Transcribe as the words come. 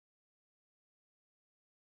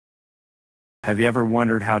Have you ever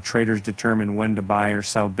wondered how traders determine when to buy or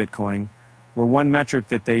sell Bitcoin? Well, one metric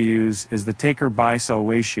that they use is the taker buy-sell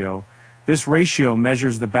ratio. This ratio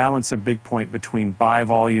measures the balance of Bitcoin between buy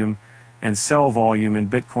volume and sell volume in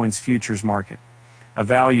Bitcoin's futures market. A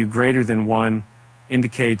value greater than 1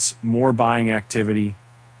 indicates more buying activity,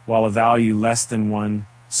 while a value less than 1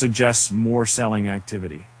 suggests more selling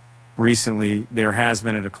activity. Recently, there has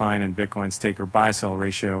been a decline in Bitcoin's taker buy-sell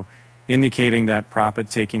ratio, indicating that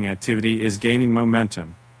profit-taking activity is gaining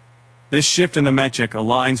momentum. This shift in the metric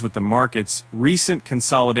aligns with the market's recent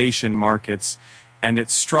consolidation markets and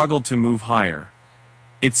its struggle to move higher.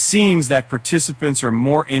 It seems that participants are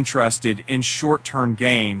more interested in short-term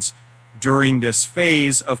gains during this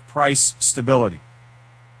phase of price stability.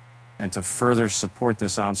 And to further support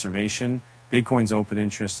this observation, Bitcoin's open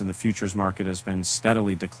interest in the futures market has been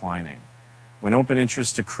steadily declining. When open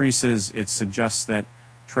interest decreases, it suggests that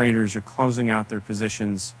traders are closing out their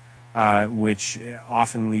positions, which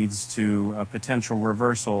often leads to a potential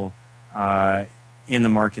reversal in the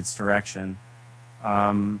market's direction.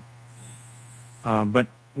 But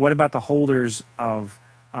what about the holders of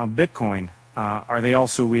Bitcoin? Are they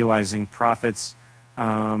also realizing profits?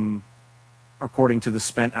 According to the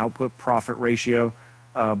spent output profit ratio,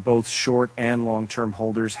 both short and long-term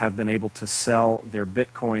holders have been able to sell their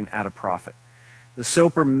Bitcoin at a profit. The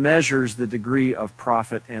SOPR measures the degree of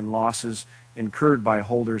profit and losses incurred by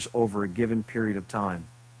holders over a given period of time.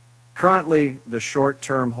 Currently, the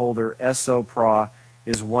short-term holder SOPRA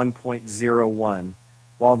is 1.01,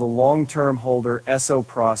 while the long-term holder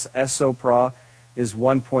SOPRA is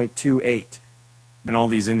 1.28. And all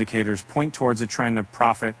these indicators point towards a trend of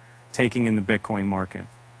profit taking in the Bitcoin market.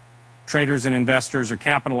 Traders and investors are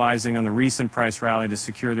capitalizing on the recent price rally to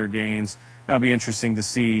secure their gains. That'll be interesting to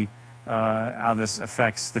see how this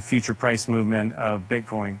affects the future price movement of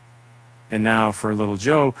Bitcoin. And now for a little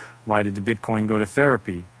joke, why did the Bitcoin go to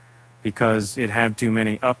therapy? Because it had too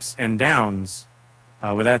many ups and downs.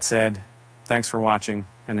 With that said, thanks for watching,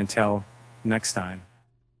 and until next time.